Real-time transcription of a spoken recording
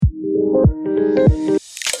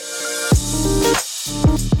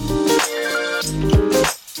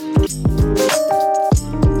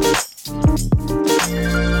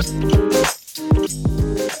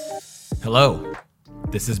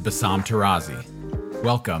This is Bassam Tarazi.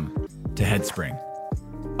 Welcome to Headspring,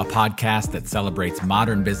 a podcast that celebrates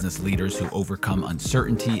modern business leaders who overcome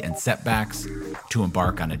uncertainty and setbacks to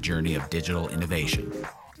embark on a journey of digital innovation.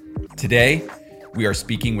 Today, we are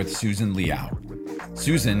speaking with Susan Liao.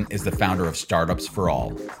 Susan is the founder of Startups for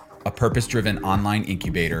All, a purpose-driven online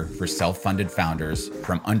incubator for self-funded founders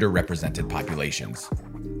from underrepresented populations.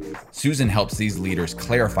 Susan helps these leaders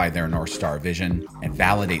clarify their North Star vision and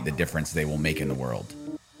validate the difference they will make in the world.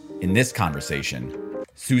 In this conversation,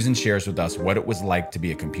 Susan shares with us what it was like to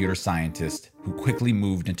be a computer scientist who quickly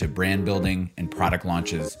moved into brand building and product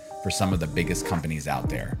launches for some of the biggest companies out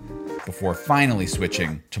there, before finally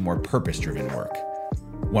switching to more purpose-driven work,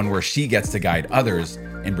 one where she gets to guide others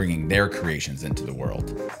in bringing their creations into the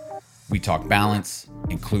world. We talk balance,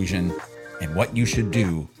 inclusion, and what you should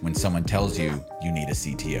do when someone tells you you need a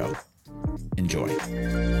CTO. Enjoy.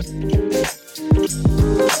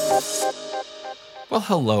 Well,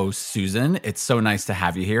 hello, Susan. It's so nice to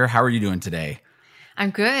have you here. How are you doing today? I'm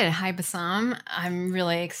good. Hi, Bassam. I'm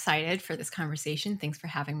really excited for this conversation. Thanks for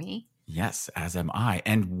having me. Yes, as am I.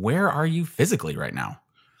 And where are you physically right now?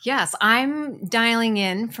 Yes, I'm dialing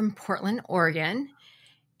in from Portland, Oregon,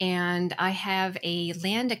 and I have a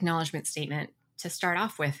land acknowledgement statement to start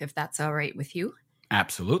off with, if that's all right with you.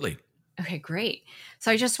 Absolutely. Okay, great. So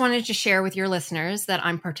I just wanted to share with your listeners that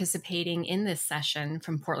I'm participating in this session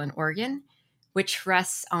from Portland, Oregon, which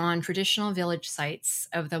rests on traditional village sites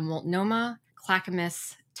of the Multnomah,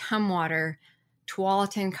 Clackamas, Tumwater,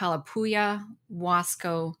 Tualatin, Kalapuya,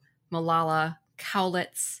 Wasco, Molalla,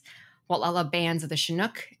 Cowlitz, Walala bands of the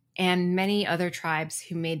Chinook, and many other tribes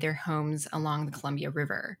who made their homes along the Columbia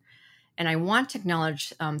River. And I want to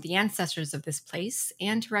acknowledge the ancestors of this place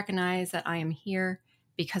and to recognize that I am here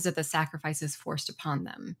because of the sacrifices forced upon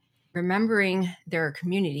them. Remembering their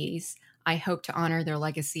communities, I hope to honor their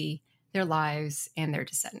legacy, their lives, and their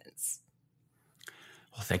descendants.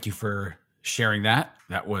 Well, thank you for sharing that.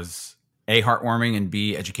 That was A, heartwarming, and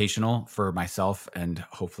B, educational for myself and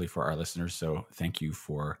hopefully for our listeners. So thank you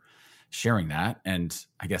for sharing that. And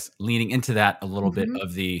I guess leaning into that a little bit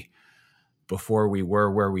of the before we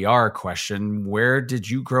were where we are question, where did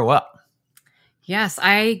you grow up? Yes,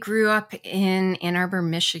 I grew up in Ann Arbor,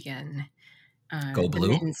 Michigan. Go Blue?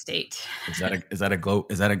 The Mitten State. Is that a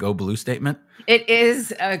Go Blue statement? It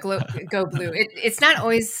is a Go Blue. It's not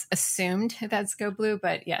always assumed that's Go Blue,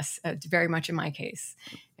 but yes, very much in my case,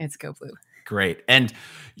 it's Go Blue. Great. And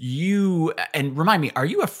remind me, are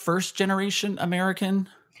you a first generation American?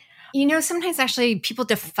 You know, sometimes actually people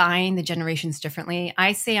define the generations differently.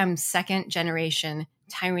 I say I'm second generation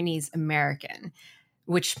Taiwanese American,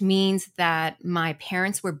 which means that my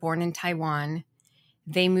parents were born in Taiwan.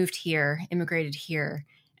 They moved here, immigrated here,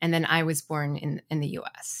 and then I was born in the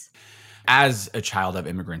U.S. As a child of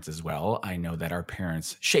immigrants as well, I know that our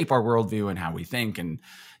parents shape our worldview and how we think and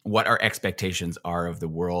what our expectations are of the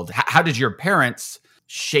world. How did your parents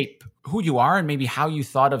shape who you are and maybe how you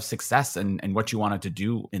thought of success and what you wanted to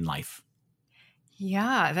do in life?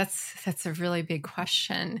 Yeah, that's a really big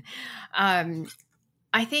question.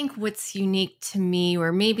 I think what's unique to me,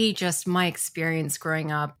 or maybe just my experience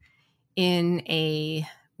growing up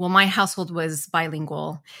my household was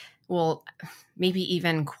bilingual, maybe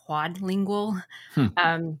even quadlingual.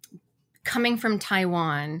 Coming from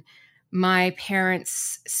Taiwan, my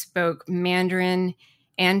parents spoke Mandarin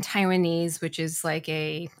and Taiwanese, which is like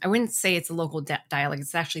I wouldn't say it's a local dialect.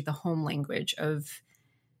 It's actually the home language of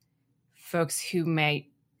folks who might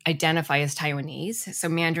identify as Taiwanese. So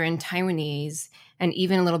Mandarin, Taiwanese, and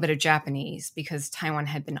even a little bit of Japanese, because Taiwan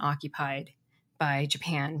had been occupied by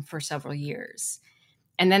Japan for several years.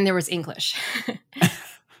 And then there was English.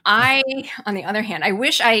 On the other hand, I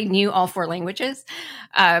wish I knew all four languages,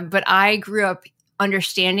 but I grew up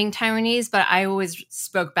understanding Taiwanese, but I always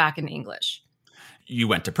spoke back in English. You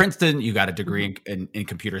went to Princeton, you got a degree in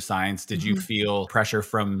computer science. Did you feel pressure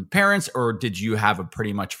from parents, or did you have a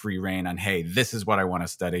pretty much free reign on, hey, this is what I want to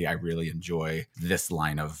study. I really enjoy this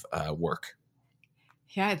line of work?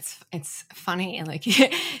 Yeah, it's funny.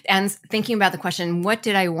 And thinking about the question, what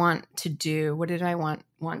did I want to do? What did I want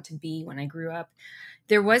to be when I grew up?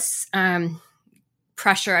 There was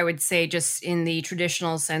pressure, I would say, just in the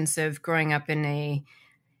traditional sense of growing up in a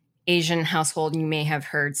Asian household. You may have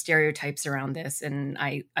heard stereotypes around this. And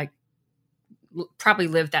I probably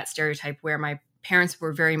lived that stereotype where my parents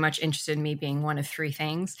were very much interested in me being one of three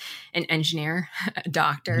things: an engineer, a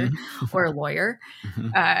doctor, or a lawyer.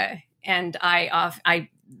 And I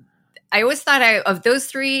always thought of those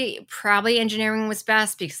three, probably engineering was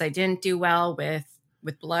best because I didn't do well with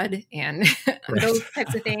blood and those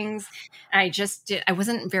types of things. I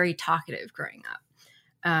wasn't very talkative growing up.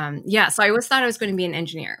 So I always thought I was going to be an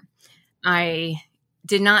engineer. I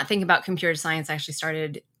did not think about computer science. I actually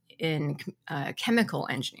started in chemical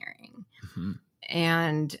engineering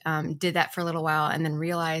and did that for a little while, and then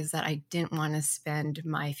realized that I didn't want to spend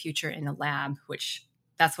my future in a lab, which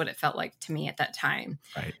that's what it felt like to me at that time.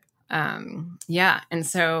 Right. And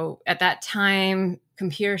so at that time,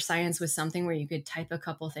 computer science was something where you could type a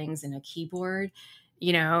couple things in a keyboard,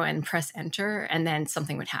 and press enter, and then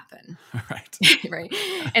something would happen. Right. Right.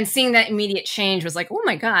 And seeing that immediate change was like, oh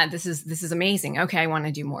my God, this is amazing. Okay, I want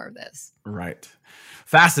to do more of this. Right.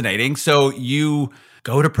 Fascinating. So you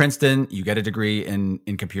go to Princeton, you get a degree in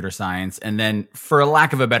computer science, and then, for a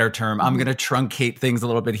lack of a better term, I'm going to truncate things a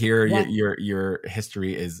little bit here. Yeah. Your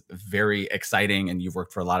history is very exciting, and you've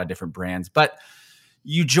worked for a lot of different brands, but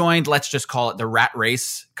you joined, let's just call it the rat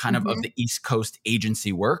race kind of the East Coast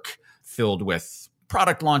agency work, filled with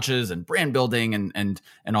product launches and brand building and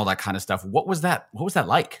all that kind of stuff. What was that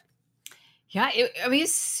like? Yeah, it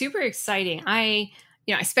was super exciting. I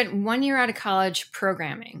spent 1 year out of college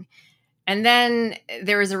programming. And then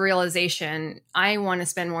there was a realization, I want to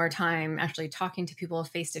spend more time actually talking to people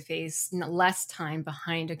face to face, less time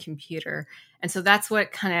behind a computer. And so that's what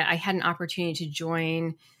I had an opportunity to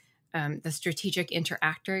join the Strategic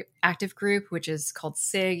Interactive Group, which is called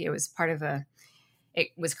SIG. It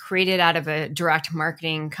was created out of a direct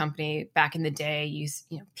marketing company back in the day.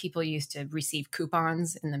 People used to receive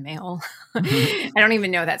coupons in the mail. I don't even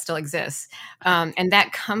know that still exists. And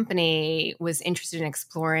that company was interested in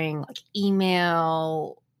exploring like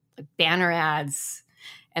email, like banner ads,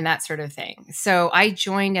 and that sort of thing. So I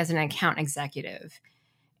joined as an account executive.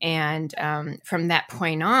 And from that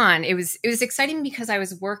point on, it was exciting because I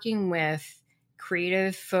was working with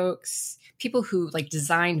creative folks, people who like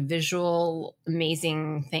design visual,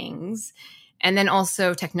 amazing things, and then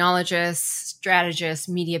also technologists, strategists,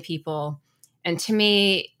 media people. And to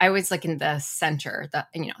me, I was like in the center,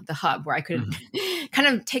 the hub where I could kind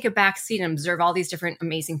of take a back seat and observe all these different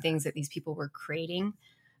amazing things that these people were creating.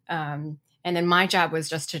 And then my job was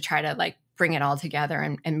just to try to like bring it all together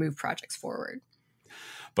and move projects forward.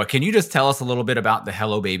 But can you just tell us a little bit about the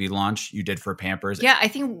Hello Baby launch you did for Pampers? Yeah, I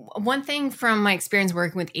think one thing from my experience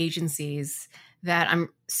working with agencies that I'm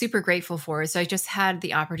super grateful for is I just had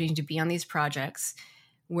the opportunity to be on these projects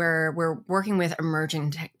where we're working with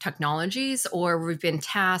emerging technologies, or we've been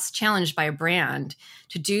challenged by a brand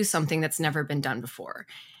to do something that's never been done before.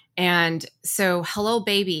 And so Hello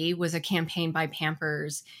Baby was a campaign by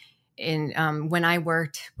Pampers when I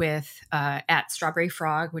worked with at Strawberry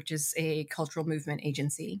Frog, which is a cultural movement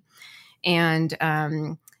agency. And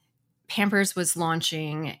Pampers was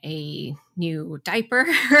launching a new diaper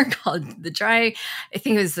called the Dry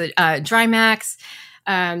Max.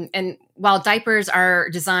 And while diapers are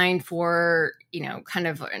designed for, kind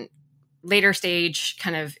of later stage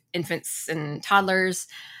kind of infants and toddlers,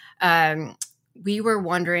 we were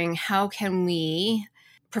wondering, how can we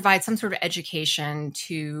provide some sort of education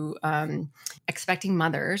to expecting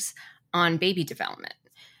mothers on baby development?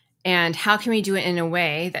 And how can we do it in a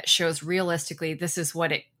way that shows realistically this is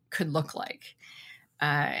what it could look like?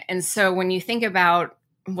 And so when you think about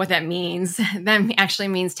what that means, that actually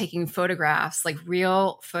means taking photographs, like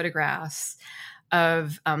real photographs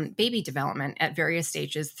of baby development at various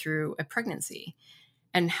stages through a pregnancy.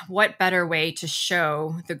 And what better way to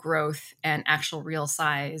show the growth and actual real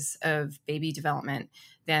size of baby development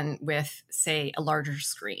than with, say, a larger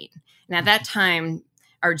screen? And at that time,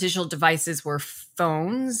 our digital devices were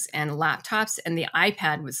phones and laptops, and the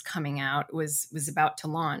iPad was coming out, was about to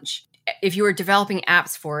launch. If you were developing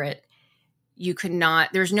apps for it, you could not,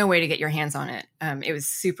 there's no way to get your hands on it. It was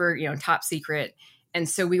super, top secret. And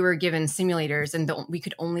so we were given simulators, and we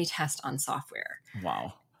could only test on software.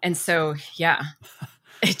 Wow. And so, yeah.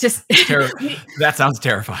 It just that sounds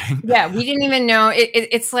terrifying. Yeah, we didn't even know.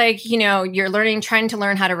 It's like, you're trying to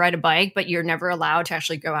learn how to ride a bike, but you're never allowed to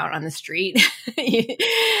actually go out on the street.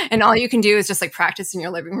 And all you can do is just like practice in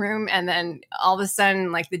your living room. And then all of a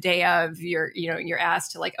sudden, like the day of, you're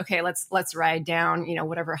asked to like, okay, let's ride down,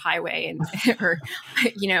 whatever highway and or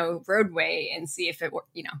roadway and see if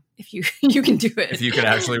if you can do it. If you can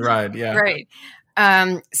actually ride, yeah. Right.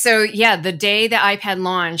 So yeah, the day the iPad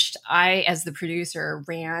launched, I, as the producer,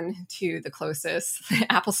 ran to the closest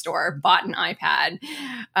Apple store, bought an iPad,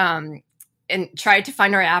 and tried to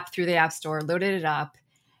find our app through the App Store, loaded it up.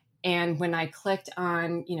 And when I clicked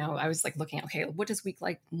on, I was like looking, okay, what does week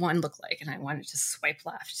 1 look like? And I wanted to swipe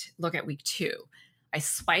left, look at week 2. I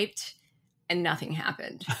swiped and nothing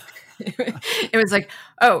happened. It was like,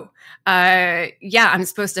 I'm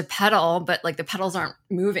supposed to pedal, but like the pedals aren't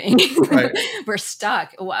moving. Right. We're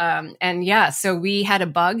stuck. So we had a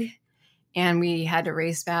bug And we had to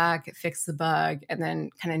race back, fix the bug, and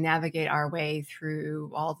then kind of navigate our way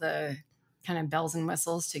through all the kind of bells and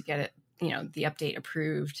whistles to get it, the update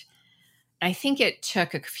approved. I think it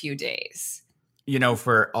took a few days.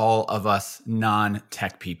 For all of us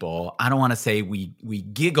non-tech people, I don't want to say we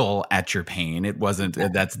giggle at your pain. It wasn't,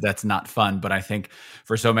 that's not fun. But I think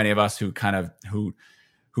for so many of us who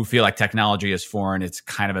feel like technology is foreign, it's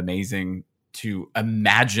kind of amazing to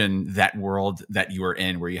imagine that world that you were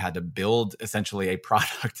in, where you had to build essentially a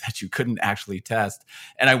product that you couldn't actually test.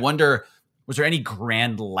 And I wonder, was there any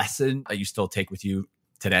grand lesson that you still take with you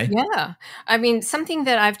today? Yeah. I mean, something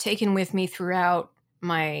that I've taken with me throughout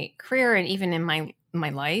my career and even in my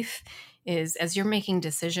life is, as you're making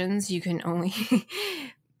decisions, you can only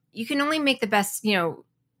make the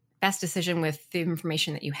best decision with the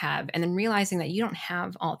information that you have, and then realizing that you don't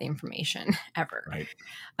have all the information ever. Right.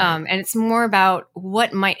 And it's more about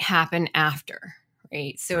what might happen after,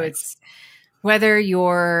 right? So it's whether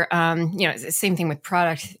you're, it's the same thing with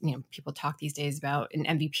product. People talk these days about an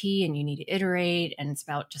MVP and you need to iterate, and it's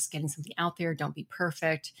about just getting something out there. Don't be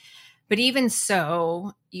perfect. But even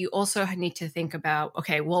so, you also need to think about,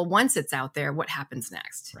 okay, well, once it's out there, what happens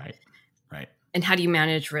next? Right. And how do you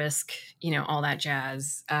manage risk? All that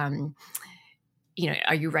jazz. Are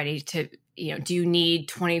you ready to, do you need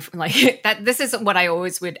 20, like that? This is what I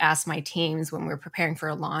always would ask my teams when we're preparing for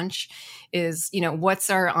a launch is, what's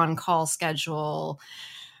our on-call schedule?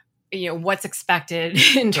 What's expected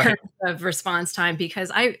in terms of response time,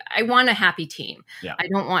 because I want a happy team. Yeah. I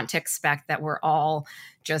don't want to expect that we're all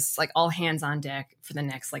just like all hands on deck for the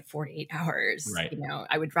next 48 hours. Right.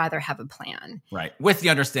 I would rather have a plan. Right. With the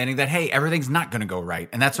understanding that, hey, everything's not going to go right.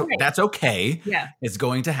 And that's okay. Yeah. It's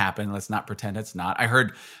going to happen. Let's not pretend it's not. I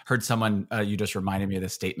heard someone, you just reminded me of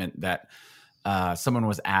this statement that someone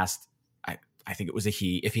was asked, I think it was a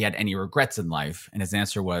he, if he had any regrets in life. And his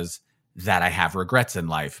answer was, that I have regrets in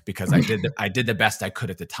life because I did the best I could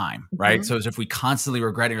at the time. Right. Mm-hmm. So as if we constantly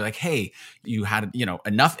regret it, you're like, hey, you had,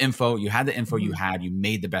 enough info, you had the info you had, you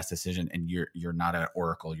made the best decision, and you're not an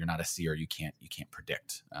oracle. You're not a seer. You can't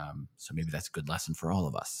predict. So maybe that's a good lesson for all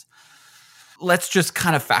of us. Let's just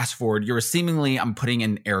kind of fast forward. You're seemingly, I'm putting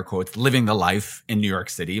in air quotes, living the life in New York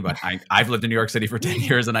City, but I've lived in New York City for 10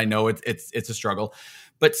 years and I know it's a struggle,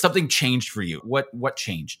 but something changed for you. What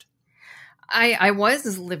changed? I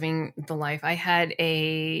was living the life. I had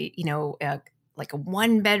a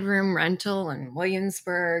 1-bedroom rental in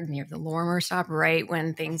Williamsburg near the Lorimer stop, right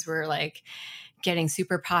when things were getting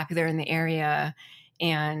super popular in the area.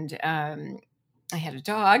 And I had a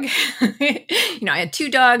dog. I had 2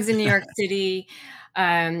 dogs in New York City.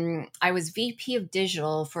 I was VP of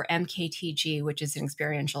digital for MKTG, which is an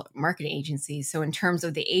experiential marketing agency. So in terms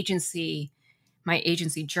of my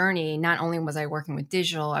agency journey, not only was I working with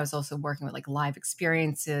digital, I was also working with live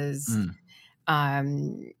experiences,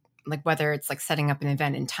 whether it's setting up an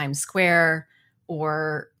event in Times Square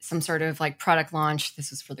or some sort of product launch. This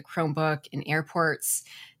was for the Chromebook in airports.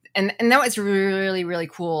 And that was really, really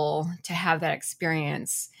cool to have that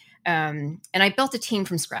experience. And I built a team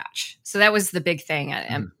from scratch. So that was the big thing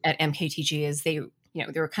at MKTG is they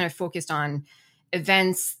were kind of focused on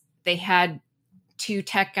events. They had 2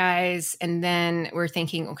 tech guys, and then we're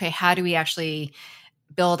thinking, okay, how do we actually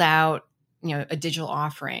build out, a digital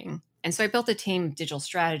offering? And so I built a team of digital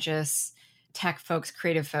strategists, tech folks,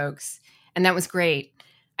 creative folks, and that was great.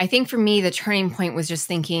 I think for me, the turning point was just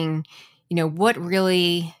thinking, what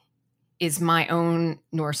really is my own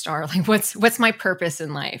North Star? What's my purpose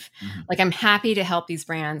in life? Mm-hmm. I'm happy to help these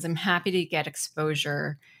brands. I'm happy to get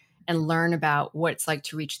exposure and learn about what it's like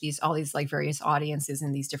to reach all these various audiences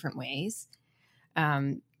in these different ways.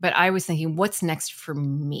 But I was thinking, what's next for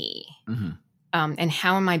me? Mm-hmm. And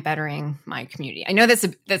how am I bettering my community? I know that's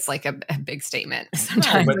a big statement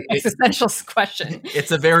sometimes, no, it's an existential question.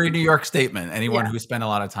 It's a very New York statement. Anyone who spent a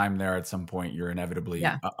lot of time there, at some point, you're inevitably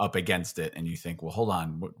up against it, and you think, well, hold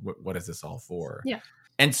on, what is this all for? Yeah.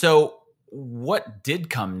 And so, what did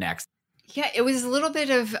come next? Yeah, it was a little bit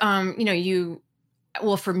of,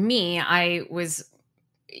 well, for me, I was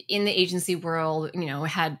in the agency world,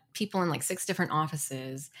 had people in 6 different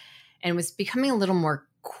offices, and was becoming a little more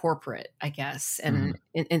corporate, I guess, and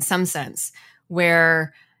in some sense,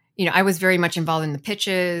 where, I was very much involved in the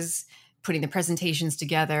pitches, putting the presentations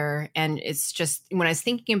together. And it's just, when I was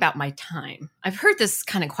thinking about my time, I've heard this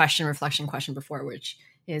kind of reflection question before, which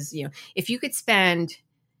is, if you could spend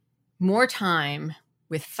more time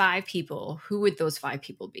with 5 people, who would those 5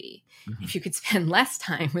 people be? Mm-hmm. If you could spend less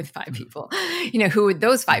time with 5 people, who would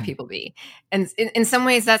those 5 people be? And in some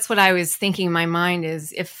ways, that's what I was thinking in my mind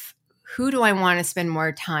is, who do I want to spend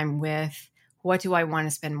more time with? What do I want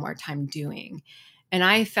to spend more time doing? And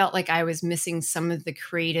I felt like I was missing some of the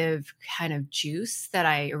creative kind of juice that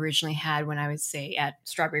I originally had when I was, say, at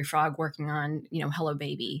Strawberry Frog working on, Hello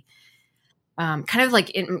Baby. Kind of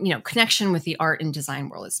like in, connection with the art and design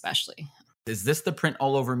world, especially. Is this the Print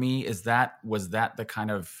All Over Me? Was that the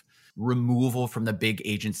kind of removal from the big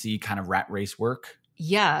agency kind of rat race work?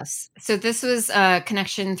 Yes. So this was a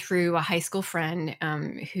connection through a high school friend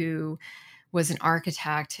who was an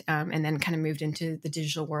architect and then kind of moved into the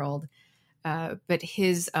digital world. But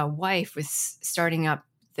his wife was starting up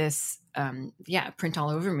this, Print All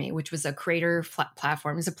Over Me, which was a creator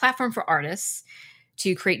platform. It's a platform for artists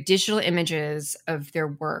to create digital images of their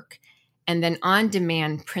work and then on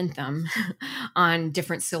demand print them on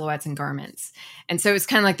different silhouettes and garments. And so it's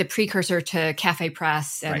kind of like the precursor to Cafe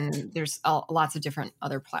Press, and Right. there's lots of different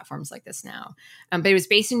other platforms like this now. But it was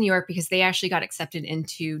based in New York because they actually got accepted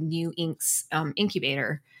into New Ink's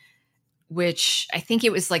incubator, which I think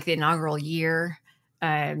it was like the inaugural year.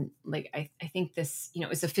 I think this, it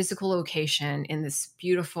was a physical location in this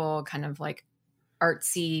beautiful kind of like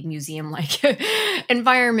artsy museum-like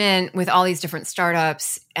environment with all these different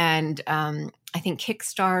startups. And I think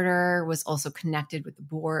Kickstarter was also connected with the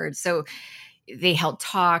board. So they held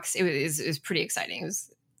talks. It was pretty exciting.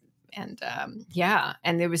 And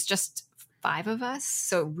there was just 5 of us.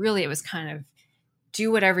 So really it was kind of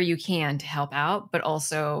do whatever you can to help out, but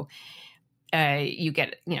also you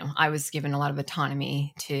get, I was given a lot of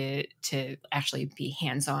autonomy to actually be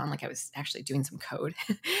hands-on. Like I was actually doing some code,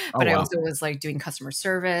 but I also was like doing customer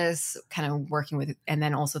service, kind of working with, and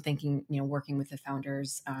then also thinking, working with the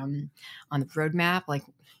founders on the roadmap, like,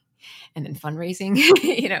 and then fundraising,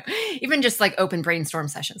 even just like open brainstorm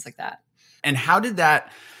sessions like that. And how did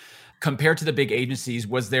that compare to the big agencies?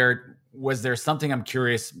 Was there something, I'm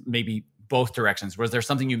curious, maybe both directions. Was there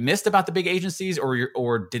something you missed about the big agencies,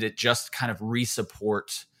 or did it just kind of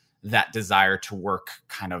re-support that desire to work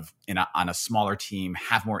kind of on a smaller team,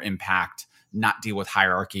 have more impact, not deal with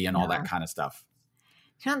hierarchy and all that kind of stuff?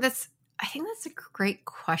 I think that's a great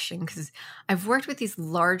question, because I've worked with these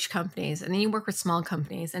large companies and then you work with small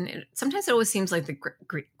companies, and sometimes it always seems like the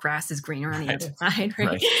grass is greener on the other side,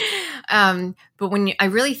 right? But when I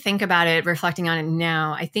really think about it, reflecting on it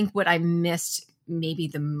now, I think what I missed maybe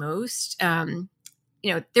the most,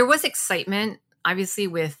 there was excitement, obviously,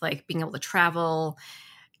 with like being able to travel,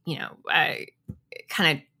 I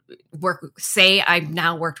kind of I've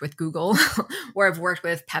now worked with Google or I've worked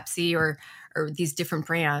with Pepsi or these different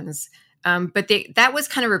brands. But that was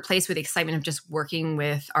kind of replaced with the excitement of just working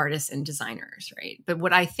with artists and designers, right? But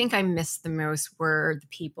what I think I missed the most were the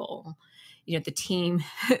people, the team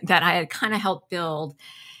that I had kind of helped build.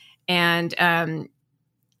 And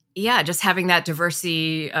just having that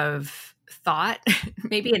diversity of thought,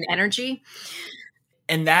 maybe, and energy.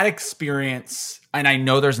 And that experience, and I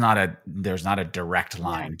know there's not a direct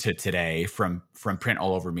line to today from Print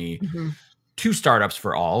All Over Me to Startups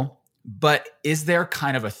for All, but is there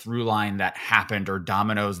kind of a through line that happened, or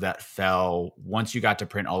dominoes that fell once you got to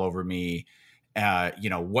Print All Over Me?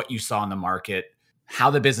 What you saw in the market, how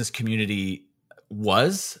the business community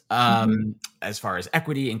was, as far as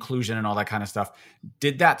equity, inclusion, and all that kind of stuff.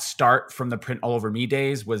 Did that start from the Print All Over Me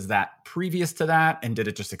days? Was that previous to that? And did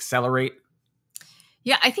it just accelerate?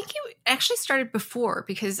 Yeah, I think it actually started before,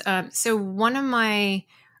 because so one of my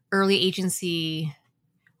early agency,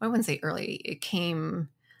 I wouldn't say early, it came,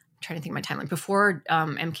 I'm trying to think of my timeline, before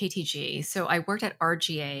MKTG. So I worked at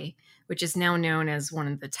RGA, which is now known as one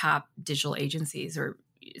of the top digital agencies, or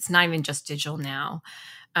it's not even just digital now.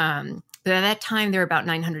 But at that time, there were about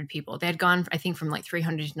 900 people. They had gone, I think, from like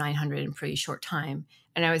 300 to 900 in a pretty short time.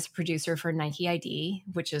 And I was a producer for Nike ID,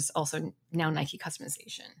 which is also now Nike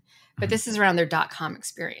Customization. But this is around their .com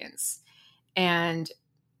experience. And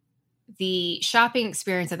the shopping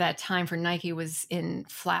experience at that time for Nike was in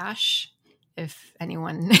Flash. If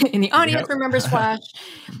anyone in the audience remembers Flash,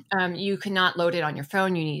 you could not load it on your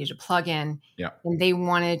phone. You needed to plug in. Yeah. And they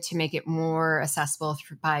wanted to make it more accessible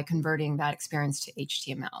by converting that experience to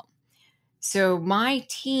HTML. So my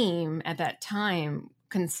team at that time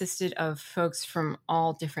consisted of folks from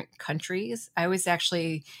all different countries. I was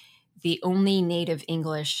actually the only native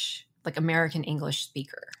English, like American English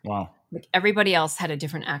speaker. Wow. Like everybody else had a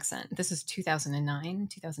different accent. This was 2009,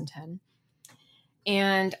 2010.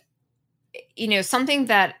 And, something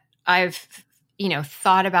that I've,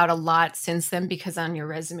 thought about a lot since then, because on your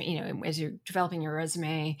resume, as you're developing your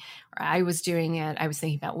resume, or I was doing it, I was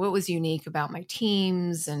thinking about what was unique about my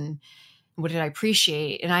teams and what did I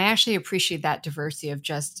appreciate? And I actually appreciate that diversity of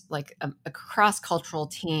just like a cross-cultural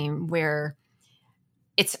team where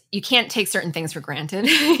you can't take certain things for granted.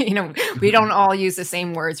 We don't all use the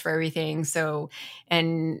same words for everything. So,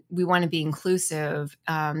 and we want to be inclusive.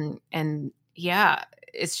 And yeah,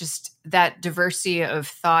 it's just that diversity of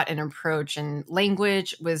thought and approach and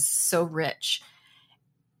language was so rich.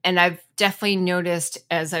 And I've definitely noticed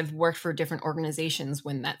as I've worked for different organizations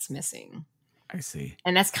when that's missing. I see.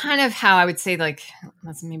 And that's kind of how I would say, like,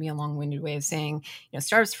 that's maybe a long-winded way of saying,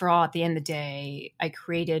 Startups for All, at the end of the day, I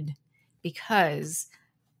created because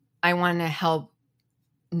I want to help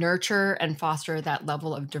nurture and foster that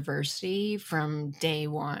level of diversity from day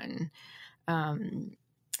one.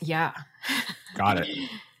 Yeah. Got it.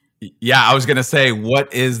 Yeah, I was going to say,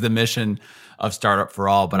 what is the mission of Startup for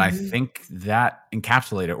All? But I think that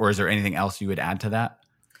encapsulated it. Or is there anything else you would add to that?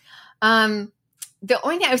 The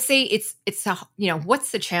only thing I would say, it's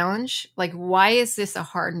what's the challenge? Like, why is this a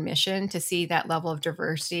hard mission to see that level of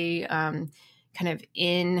diversity kind of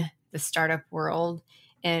in the startup world?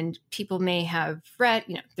 And people may have read,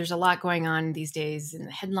 there's a lot going on these days in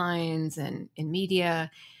the headlines and in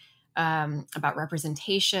media about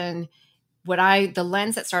representation. The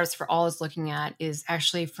lens that Startups for All is looking at is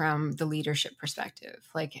actually from the leadership perspective.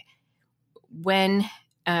 Like when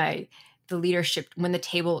when the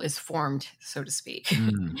table is formed, so to speak,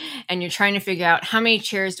 and you're trying to figure out how many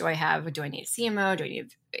chairs do I have? Do I need a CMO? Do I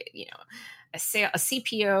need, a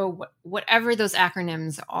CPO? Whatever those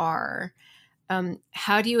acronyms are.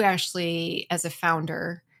 How do you actually, as a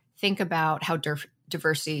founder, think about how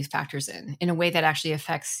diversity factors in a way that actually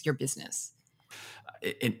affects your business?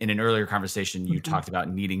 In an earlier conversation, you talked about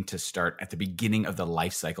needing to start at the beginning of the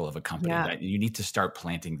life cycle of a company, that you need to start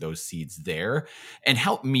planting those seeds there, and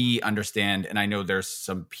help me understand. And I know there's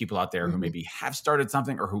some people out there who maybe have started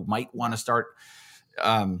something or who might want to start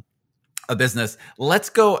a business. Let's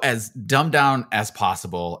go as dumbed down as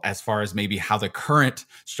possible as far as maybe how the current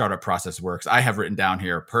startup process works. I have written down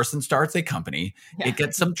here, person starts a company, it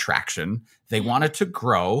gets some traction, they want it to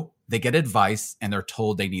grow, they get advice, and they're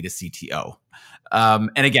told they need a CTO.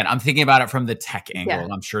 And again, I'm thinking about it from the tech angle. Yeah.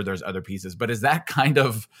 I'm sure there's other pieces, but is that kind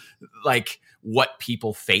of like what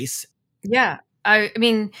people face? Yeah. I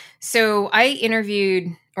mean, so I interviewed,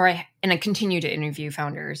 I continue to interview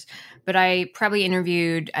founders, but I probably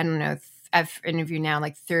interviewed, I don't know, I've interviewed now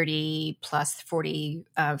like 30 plus 40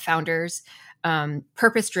 founders,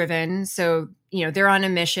 purpose-driven. So, they're on a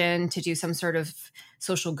mission to do some sort of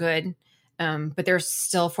social good, but they're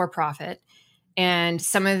still for profit. And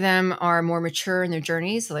some of them are more mature in their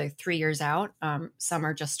journeys, like 3 years out. Some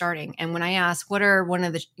are just starting. And when I ask, what are one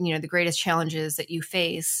of the, the greatest challenges that you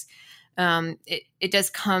face? It does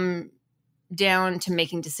come down to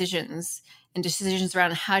making decisions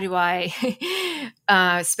around how do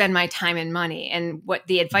I spend my time and money. And what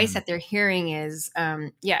the advice that they're hearing is,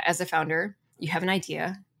 as a founder, you have an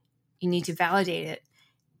idea, you need to validate it.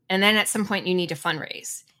 And then at some point you need to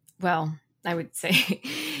fundraise. Well, I would say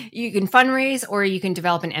you can fundraise or you can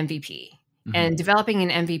develop an MVP. And developing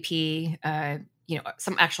an MVP,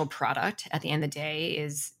 some actual product at the end of the day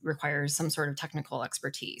requires some sort of technical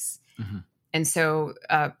expertise. And so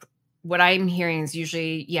what I'm hearing is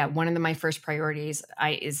usually, one of my first priorities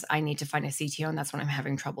I need to find a CTO, and that's what I'm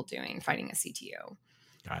having trouble doing, finding a CTO.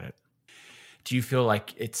 Got it. Do you feel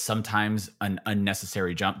like it's sometimes an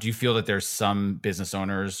unnecessary jump? Do you feel that there's some business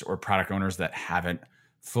owners or product owners that haven't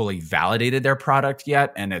fully validated their product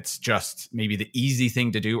yet, and it's just maybe the easy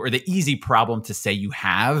thing to do or the easy problem to say you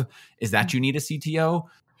have is that you need a CTO?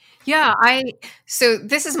 Yeah, so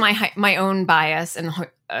this is my own bias and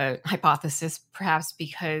hypothesis, perhaps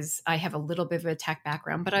because I have a little bit of a tech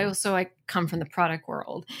background, but I come from the product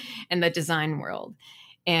world and the design world.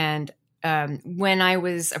 And when I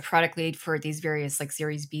was a product lead for these various like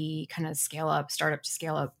Series B kind of startup to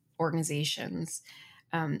scale up organizations,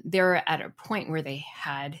 they're at a point where they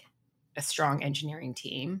had a strong engineering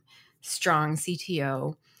team, strong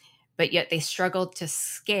CTO, but yet they struggled to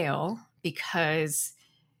scale because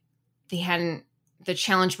the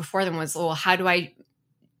challenge before them was, well, how do I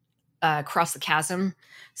cross the chasm,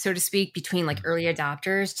 so to speak, between like early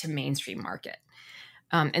adopters to mainstream market?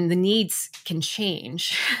 And the needs can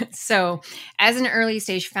change. So as an early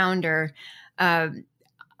stage founder,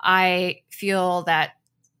 I feel that,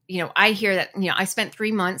 I hear that, I spent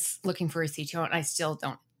 3 months looking for a CTO and I still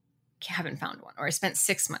haven't found one, or I spent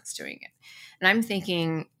 6 months doing it. And I'm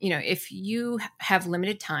thinking, if you have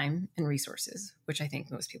limited time and resources, which I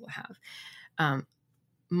think most people have,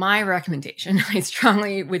 my recommendation, I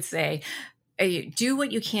strongly would say, do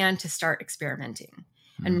what you can to start experimenting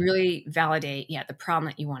and really validate, the problem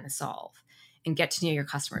that you want to solve, and get to know your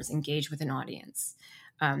customers, engage with an audience.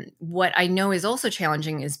 What I know is also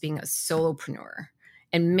challenging is being a solopreneur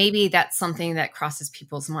And maybe that's something that crosses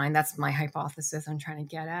people's mind. That's my hypothesis I'm trying to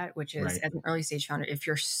get at, which is Right. as an early stage founder, if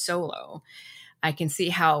you're solo, I can see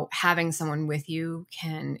how having someone with you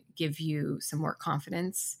can give you some more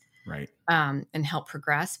confidence, Right. And help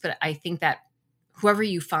progress. But I think that whoever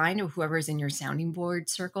you find or whoever is in your sounding board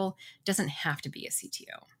circle doesn't have to be a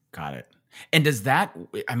CTO. Got it. And is that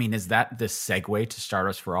the segue to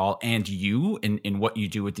Startups for All and you in what you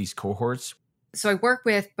do with these cohorts? So I work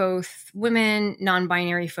with both women,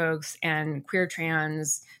 non-binary folks, and queer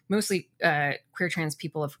trans, mostly queer trans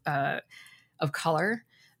people of color.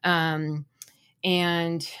 And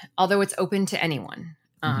although it's open to anyone,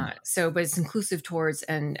 but it's inclusive towards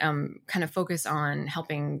and kind of focus on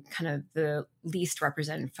helping kind of the least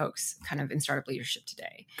represented folks kind of in startup leadership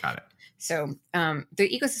today. Got it. So the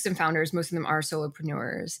ecosystem founders, most of them are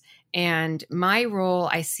solopreneurs. And my role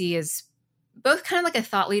I see is both kind of like a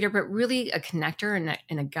thought leader, but really a connector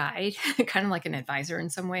and a guide, kind of like an advisor in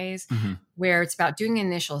some ways, where it's about doing an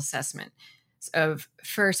initial assessment of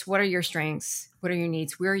first, what are your strengths? What are your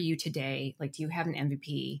needs? Where are you today? Like, do you have an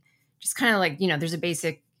MVP? Just kind of like, there's a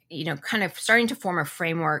basic, kind of starting to form a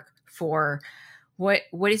framework for what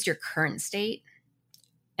is your current state?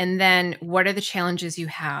 And then what are the challenges you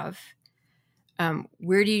have?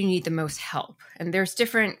 Where do you need the most help? And there's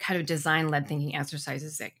different kind of design-led thinking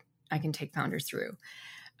exercises that I can take founders through.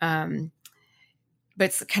 But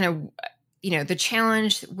it's kind of, the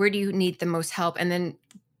challenge, where do you need the most help? And then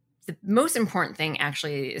the most important thing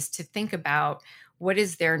actually is to think about what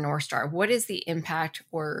is their North Star? What is the impact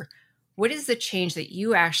or what is the change that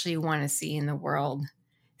you actually want to see in the world,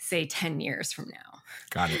 say 10 years from now?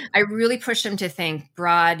 Got it. I really push them to think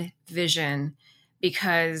broad vision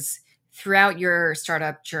because throughout your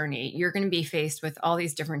startup journey, you're going to be faced with all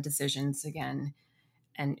these different decisions again.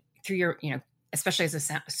 And through your, especially as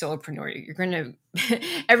a solopreneur, you're going to,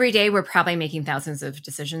 every day we're probably making thousands of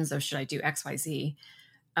decisions of should I do X, Y, Z?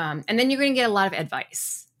 And then you're going to get a lot of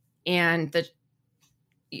advice. And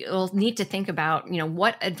you'll need to think about,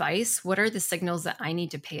 what advice, what are the signals that I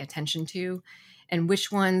need to pay attention to? And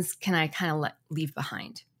which ones can I kind of leave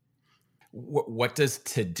behind? What does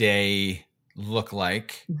today look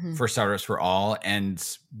like for Startups for All? And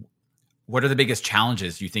what are the biggest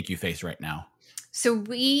challenges you think you face right now? So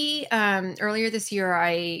we, earlier this year,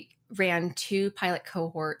 I ran 2 pilot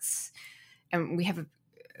cohorts, and we have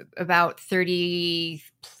about 30,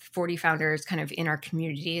 40 founders kind of in our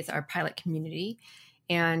community. It's our pilot community.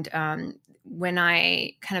 And when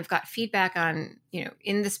I kind of got feedback on,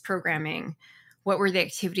 in this programming, what were the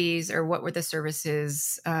activities or what were the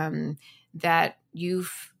services that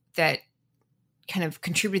kind of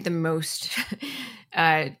contributed the most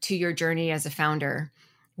to your journey as a founder?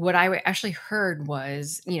 What I actually heard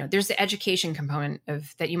was, there's the education component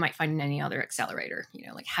of that you might find in any other accelerator,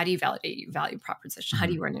 like how do you validate your value proposition? How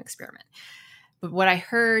do you run an experiment? But what I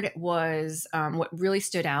heard was what really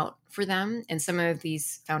stood out for them, and some of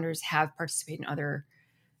these founders have participated in other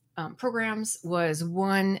programs, was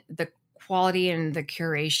one, the quality and the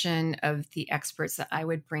curation of the experts that I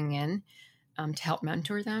would bring in to help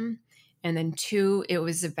mentor them. And then 2, it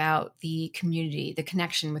was about the community, the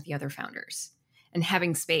connection with the other founders, and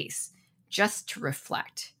having space just to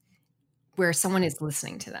reflect where someone is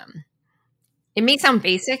listening to them. It may sound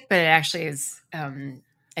basic, but it actually is,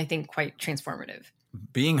 I think, quite transformative.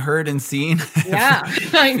 Being heard and seen. Yeah,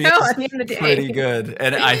 I know, at the end of the day. Pretty good.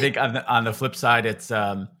 And I think on the flip side, it's,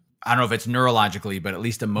 I don't know if it's neurologically, but at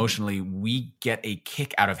least emotionally, we get a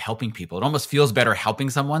kick out of helping people. It almost feels better helping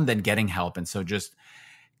someone than getting help. And so just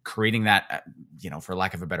creating that, for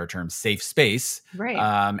lack of a better term, safe space,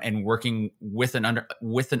 right? And working with an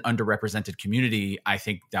underrepresented community, I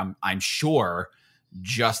think I'm sure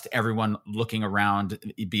just everyone looking around,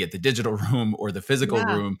 be it the digital room or the physical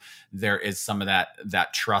room, there is some of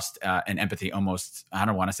that trust and empathy almost, I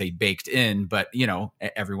don't want to say baked in, but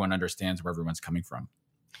everyone understands where everyone's coming from.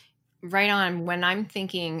 Right on. When I'm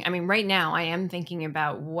thinking, right now I am thinking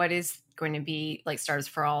about what is going to be like Startups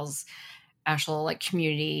for All's actual like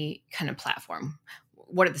community kind of platform.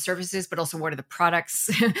 What are the services, but also what are the products?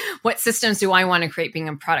 What systems do I want to create being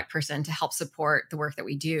a product person to help support the work that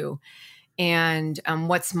we do? And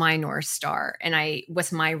what's my North Star? And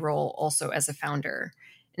what's my role also as a founder?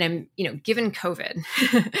 And I'm, given COVID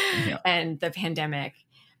and the pandemic,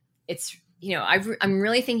 it's, I'm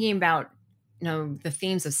really thinking about, the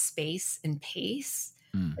themes of space and pace.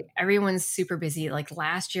 Like everyone's super busy. Like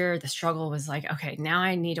last year, the struggle was like, okay, now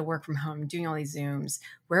I need to work from home, doing all these Zooms.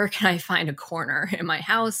 Where can I find a corner in my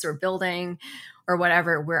house or building or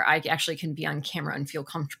whatever, where I actually can be on camera and feel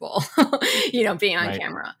comfortable, being on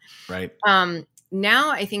camera. Right.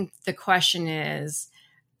 Now I think the question is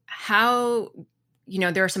how,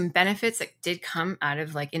 there are some benefits that did come out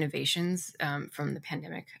of like innovations from the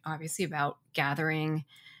pandemic, obviously, about gathering.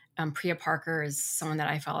 Priya Parker is someone that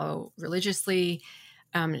I follow religiously.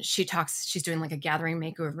 She's doing like a gathering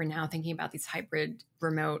makeover now, thinking about these hybrid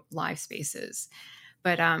remote live spaces.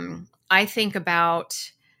 But I think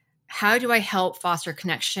about how do I help foster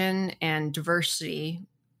connection and diversity,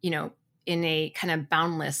 in a kind of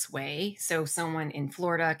boundless way. So someone in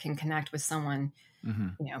Florida can connect with someone,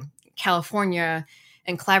 California,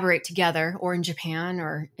 and collaborate together, or in Japan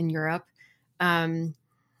or in Europe. And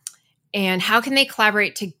how can they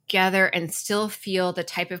collaborate together and still feel the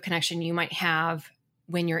type of connection you might have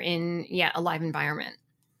when you're in a live environment?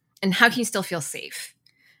 And how can you still feel safe?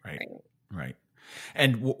 Right.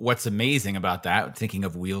 And what's amazing about that, thinking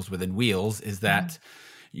of wheels within wheels, is that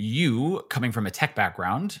you, coming from a tech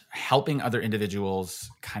background, helping other individuals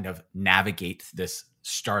kind of navigate this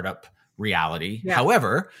startup reality. Yeah.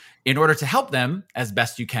 However, in order to help them as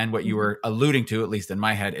best you can, what you were alluding to, at least in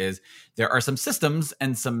my head, is there are some systems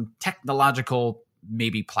and some technological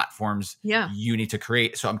maybe platforms you need to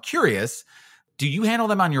create. So I'm curious, do you handle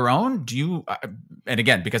them on your own? Do you, and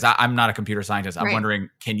again, because I'm not a computer scientist, I'm wondering,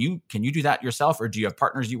 can you do that yourself, or do you have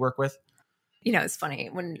partners you work with? It's funny,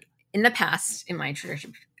 when in the past, in my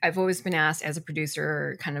tradition, I've always been asked as a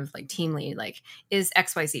producer, kind of like team lead, like, is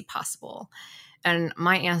XYZ possible? And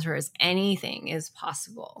my answer is anything is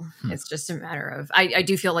possible. It's just a matter of, I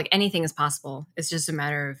do feel like anything is possible. It's just a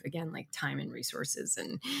matter of, again, like time and resources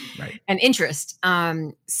and interest.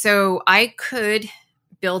 So I could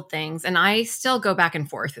build things, and I still go back and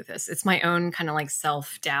forth with this. It's my own kind of like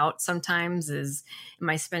self-doubt sometimes, is, am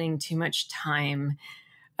I spending too much time,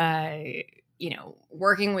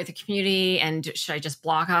 working with the community, and should I just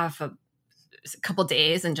block off a couple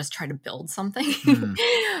days and just try to build something?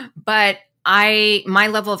 But my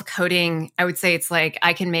level of coding, I would say it's like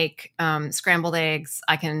I can make scrambled eggs.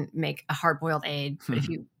 I can make a hard-boiled egg. But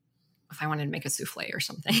if I wanted to make a souffle or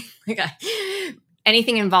something,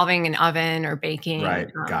 anything involving an oven or baking,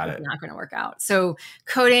 is not going to work out. So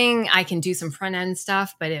coding, I can do some front-end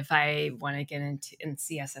stuff. But if I want to get into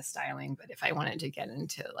CSS styling, but if I wanted to get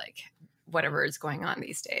into like whatever is going on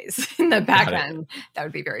these days in the back end, that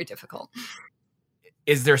would be very difficult.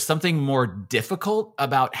 Is there something more difficult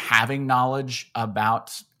about having knowledge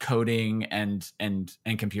about coding and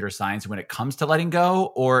computer science when it comes to letting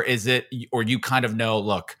go? Or is it, or you kind of know,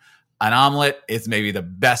 look, an omelet is maybe the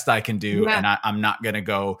best I can do, and I'm not going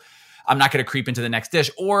to creep into the next dish?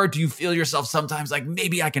 Or do you feel yourself sometimes like,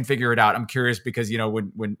 maybe I can figure it out? I'm curious because,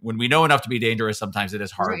 when we know enough to be dangerous, sometimes it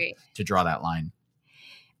is hard to draw that line.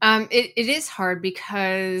 It is hard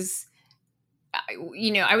because,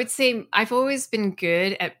 I would say I've always been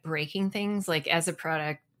good at breaking things, like as a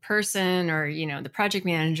product person or, the project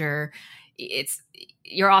manager.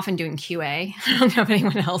 You're often doing QA. I don't know if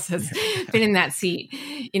anyone else has been in that seat.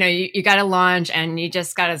 You got to launch, and you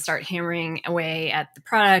just got to start hammering away at the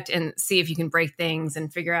product and see if you can break things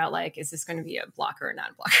and figure out, like, is this going to be a blocker or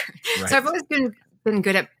not a blocker? Right. So I've always been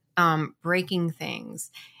good at breaking things.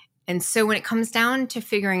 And so when it comes down to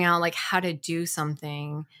figuring out like how to do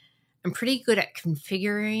something, I'm pretty good at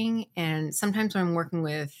configuring. And sometimes when I'm working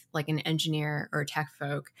with like an engineer or a tech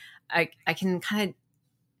folk, I can kind of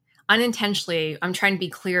unintentionally, I'm trying to be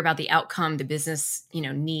clear about the outcome, the business,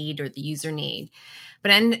 need or the user need.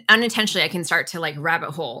 But unintentionally, I can start to like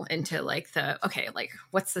rabbit hole into like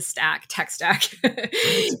what's the tech stack?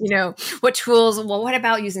 What tools? Well, what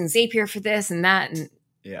about using Zapier for this and that? And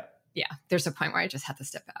there's a point where I just have to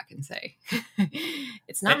step back and say,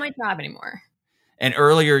 it's not my job anymore. And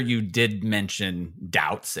earlier you did mention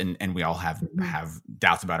doubts, and we all have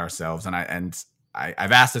doubts about ourselves. And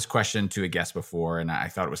I've asked this question to a guest before, and I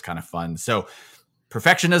thought it was kind of fun. So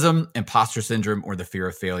perfectionism, imposter syndrome, or the fear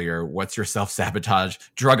of failure, what's your self-sabotage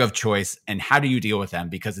drug of choice, and how do you deal with them?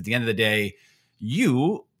 Because at the end of the day,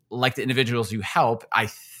 you, like the individuals you help, I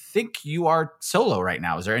think you are solo right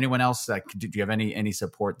now. Is there anyone else do you have any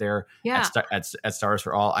support there at Startups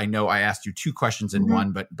for All? I know I asked you two questions in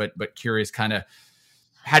one, but curious kind of,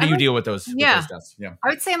 how do you deal with those? Yeah. With those stuff? I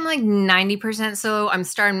would say I'm like 90% solo. I'm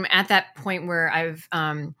starting at that point where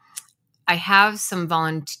I have some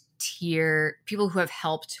volunteer people who have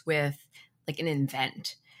helped with like an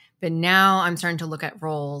event, but now I'm starting to look at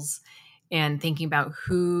roles and thinking about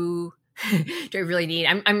who do I really need.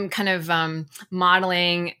 I'm kind of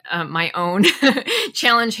modeling my own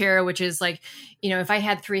challenge here, which is like, if I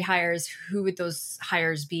had 3 hires, who would those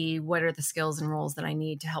hires be? What are the skills and roles that I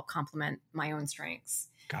need to help complement my own strengths?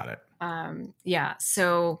 Got it.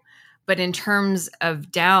 So, but in terms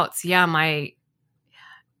of doubts, I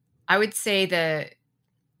would say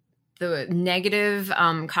the negative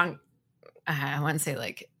I want to say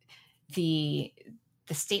like the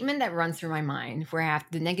statement that runs through my mind, where I have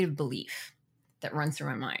the negative belief that runs through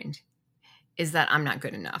my mind, is that I'm not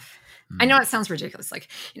good enough. I know it sounds ridiculous. Like,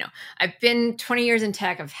 I've been 20 years in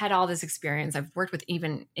tech. I've had all this experience. I've worked with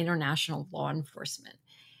even international law enforcement.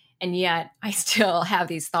 And yet I still have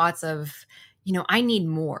these thoughts of, I need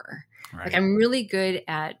more. Right. Like, I'm really good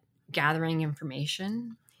at gathering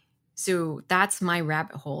information. So that's my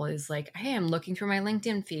rabbit hole, is like, hey, I'm looking through my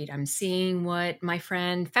LinkedIn feed. I'm seeing what my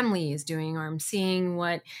friend Femily is doing, or I'm seeing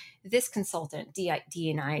what this consultant,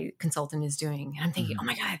 D&I consultant, is doing. And I'm thinking, oh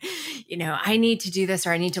my God, I need to do this,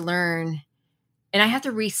 or I need to learn. And I have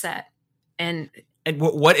to reset. And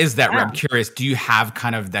what is that? I'm curious. Do you have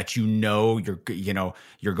kind of that,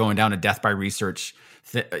 you're going down a death by research,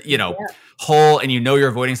 hole, and you're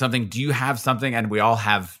avoiding something? Do you have something? And we all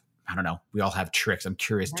have, I don't know, we all have tricks. I'm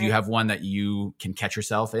curious. Right. Do you have one that you can catch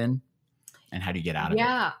yourself in? And how do you get out of it?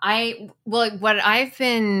 Yeah, what I've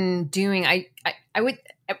been doing,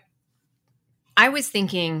 I was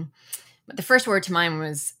thinking, the first word to mind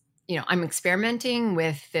was, I'm experimenting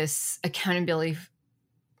with this accountability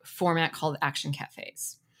format called Action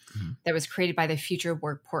Cafes that was created by the Future of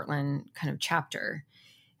Work Portland kind of chapter.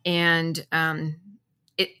 And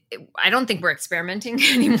I don't think we're experimenting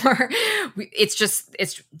anymore.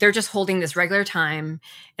 They're just holding this regular time.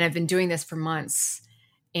 And I've been doing this for months,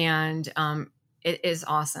 and it is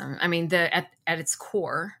awesome. I mean, at its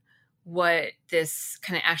core, what this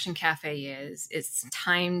kind of Action Cafe is, it's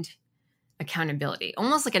timed accountability,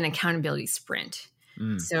 almost like an accountability sprint.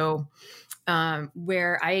 So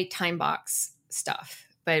where I time box stuff,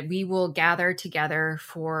 but we will gather together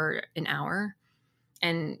for an hour,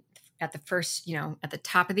 and at the first, at the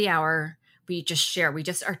top of the hour, we just share, we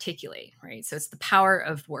just articulate, right? So it's the power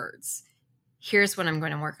of words. Here's what I'm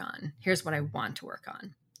going to work on. Here's what I want to work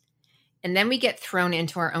on. And then we get thrown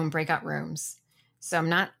into our own breakout rooms. So I'm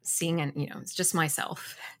not seeing it, it's just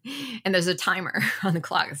myself. And there's a timer on the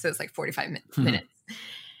clock. So it's like 45 minutes.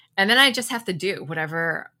 And then I just have to do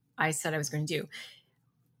whatever I said I was going to do.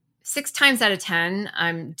 6 times out of 10,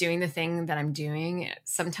 I'm doing the thing that I'm doing.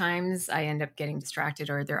 Sometimes I end up getting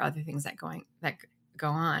distracted, or there are other things that go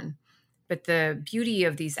on. But the beauty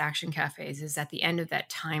of these Action Cafes is, at the end of that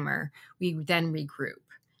timer, we then regroup.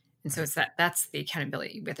 And so that's the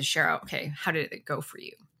accountability. We have to share out, okay, how did it go for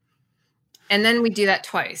you? And then we do that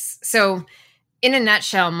twice. So in a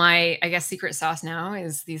nutshell, my, I guess, secret sauce now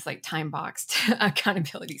is these like time boxed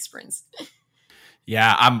accountability sprints.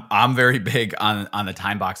 Yeah, I'm very big on the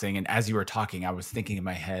time boxing. And as you were talking, I was thinking in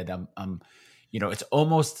my head, it's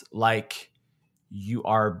almost like you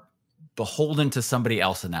are beholden to somebody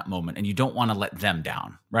else in that moment, and you don't want to let them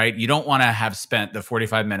down, right? You don't want to have spent the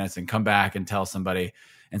 45 minutes and come back and tell somebody,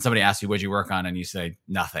 and somebody asks you, what'd you work on? And you say,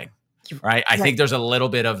 nothing, right? I think there's a little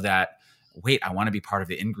bit of that. Wait, I want to be part of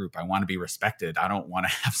the in-group. I want to be respected. I don't want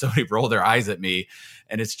to have somebody roll their eyes at me.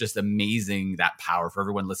 And it's just amazing, that power. For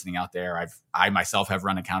everyone listening out there, I myself have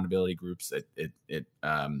run accountability groups. It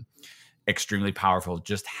extremely powerful.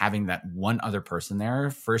 Just having that one other person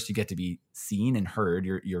there. First, you get to be seen and heard.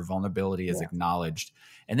 Your vulnerability is acknowledged,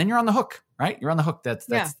 and then you're on the hook, right? You're on the hook. That's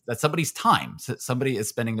somebody's time. So somebody is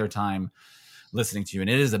spending their time listening to you, and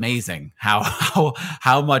it is amazing how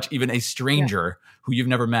much even a stranger who you've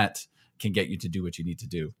never met can get you to do what you need to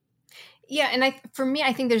do. Yeah. And for me,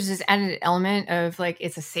 I think there's this added element of like,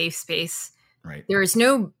 it's a safe space. Right. There is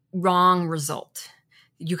no wrong result.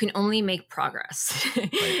 You can only make progress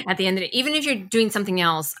at the end of it. Even if you're doing something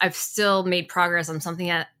else, I've still made progress on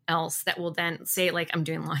something else that will then say, like, I'm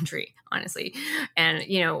doing laundry, honestly. And,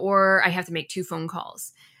 or I have to make 2 phone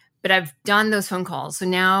calls, but I've done those phone calls. So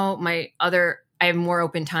now I have more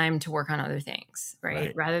open time to work on other things,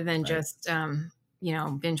 right? Rather than just,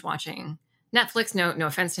 binge watching Netflix. No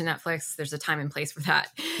offense to Netflix. There's a time and place for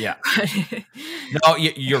that. Yeah. No,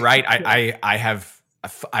 you're right. I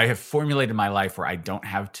have formulated my life where I don't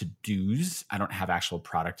have to-dos. I don't have actual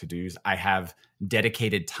product to-dos. I have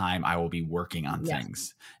dedicated time I will be working on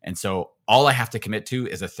things. And so all I have to commit to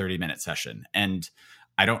is a 30-minute session. And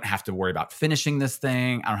I don't have to worry about finishing this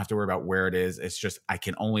thing. I don't have to worry about where it is. It's just, I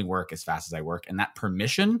can only work as fast as I work. And that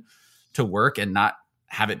permission to work and not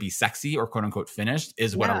have it be sexy or quote unquote finished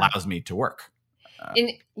is what allows me to work.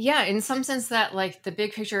 In some sense, that like the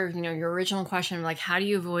big picture of, your original question, like, how do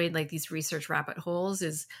you avoid like these research rabbit holes,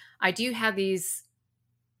 is I do have these,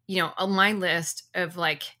 on my list of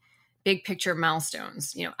like big picture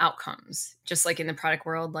milestones, outcomes, just like in the product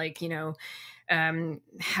world, like, how,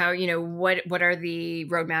 what are the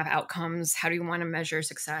roadmap outcomes? How do you want to measure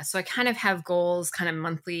success? So I kind of have goals, kind of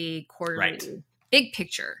monthly, quarterly, big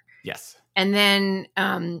picture. Yes. And then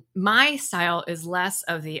my style is less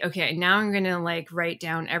of the, okay, now I'm going to like write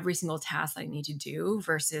down every single task I need to do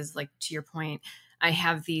versus like, to your point, I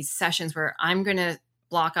have these sessions where I'm going to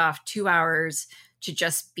block off 2 hours to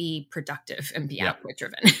just be productive and be output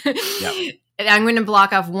driven. And I'm going to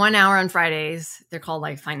block off 1 hour on Fridays. They're called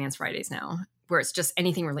like Finance Fridays now, where it's just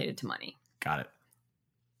anything related to money. Got it.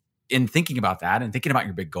 In thinking about that and thinking about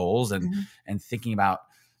your big goals and thinking about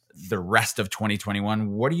the rest of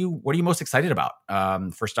 2021, what are you most excited about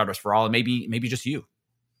for Startups for All, and maybe just you?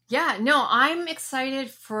 Yeah, no, I'm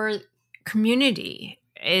excited for community,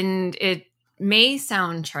 and it may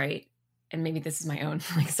sound trite, and maybe this is my own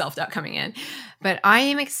like self-doubt coming in, but I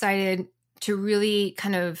am excited to really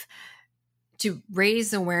kind of to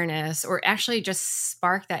raise awareness, or actually just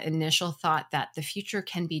spark that initial thought that the future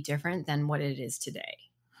can be different than what it is today.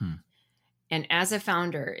 And as a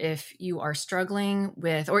founder, if you are struggling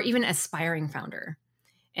with, or even aspiring founder,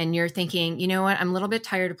 and you're thinking, you know what, I'm a little bit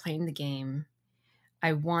tired of playing the game.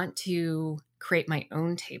 I want to create my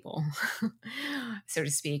own table, so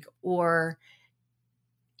to speak. Or,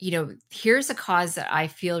 you know, here's a cause that I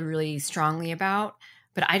feel really strongly about,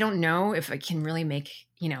 but I don't know if I can really make,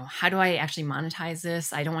 you know, how do I actually monetize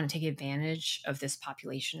this? I don't want to take advantage of this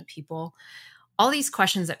population of people. All these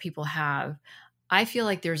questions that people have, I feel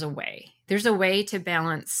like there's a way. There's a way to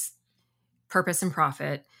balance purpose and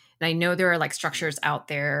profit. And I know there are like structures out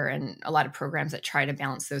there and a lot of programs that try to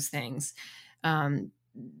balance those things.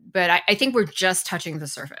 But I think we're just touching the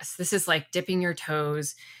surface. This is like dipping your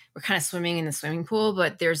toes. We're kind of swimming in the swimming pool,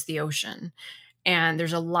 but there's the ocean. And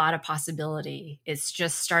there's a lot of possibility. It's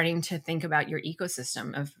just starting to think about your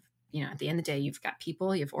ecosystem of, you know, at the end of the day, you've got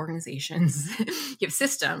people, you have organizations, you have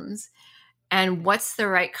systems. And what's the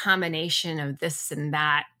right combination of this and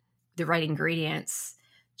that, the right ingredients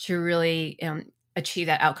to really achieve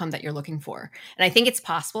that outcome that you're looking for? And I think it's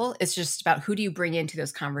possible. It's just about who do you bring into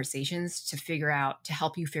those conversations to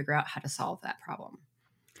help you figure out how to solve that problem.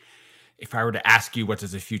 If I were to ask you, what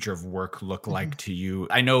does the future of work look like to you?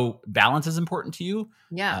 I know balance is important to you.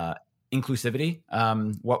 Yeah. Inclusivity.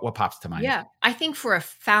 What pops to mind? Yeah. I think for a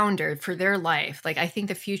founder, for their life, like I think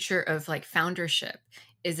the future of like foundership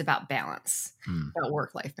is about balance, about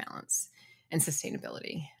work-life balance and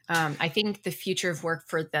sustainability. I think the future of work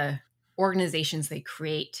for the organizations they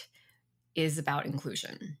create is about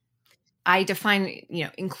inclusion. I define, you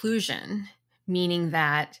know, inclusion meaning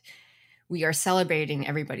that we are celebrating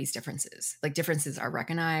everybody's differences. Like differences are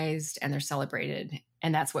recognized and they're celebrated,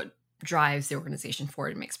 and that's what drives the organization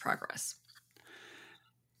forward and makes progress.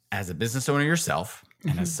 As a business owner yourself,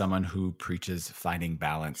 and as someone who preaches finding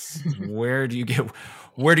balance, where do you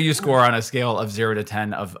score on a scale of 0 to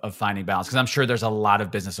 10 of finding balance? Because I'm sure there's a lot of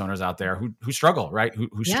business owners out there who struggle, right? Who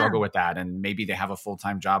struggle with that. And maybe they have a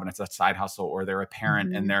full-time job and it's a side hustle, or they're a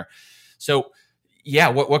parent and they're, so yeah.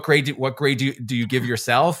 What grade do you give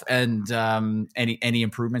yourself, and any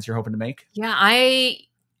improvements you're hoping to make? Yeah, I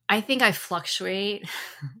think I fluctuate.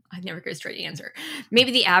 I never get a straight answer.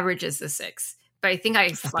 Maybe the average is a 6. But I think I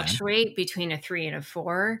fluctuate between a 3 and a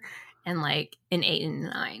 4 and like an 8 and a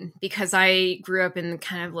 9, because I grew up in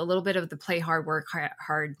kind of a little bit of the play hard, work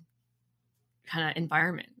hard kind of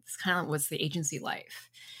environment. It's kind of what's the agency life.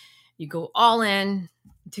 You go all in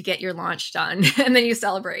to get your launch done and then you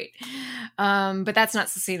celebrate. But that's not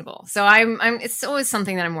sustainable. So it's always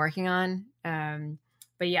something that I'm working on.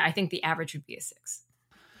 But yeah, I think the average would be a 6.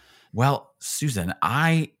 Well, Susan,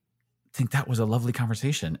 I think that was a lovely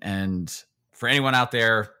conversation. And for anyone out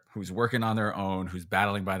there who's working on their own, who's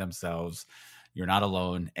battling by themselves, you're not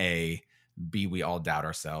alone. A, B, we all doubt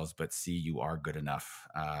ourselves, but C, you are good enough.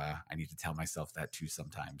 I need to tell myself that too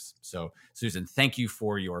sometimes. So Susan, thank you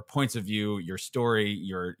for your points of view, your story,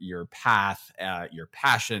 your path, your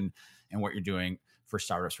passion, and what you're doing for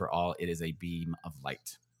Startups for All. It is a beam of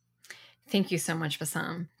light. Thank you so much,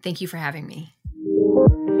 Bassam. Thank you for having me.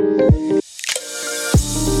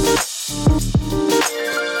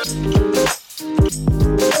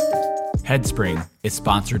 Headspring is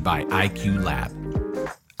sponsored by IQ Lab.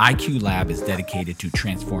 IQ Lab is dedicated to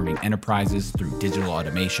transforming enterprises through digital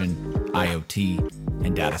automation, IoT,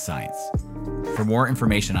 and data science. For more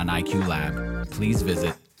information on IQ Lab, please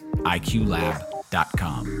visit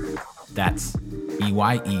iqlab.com. That's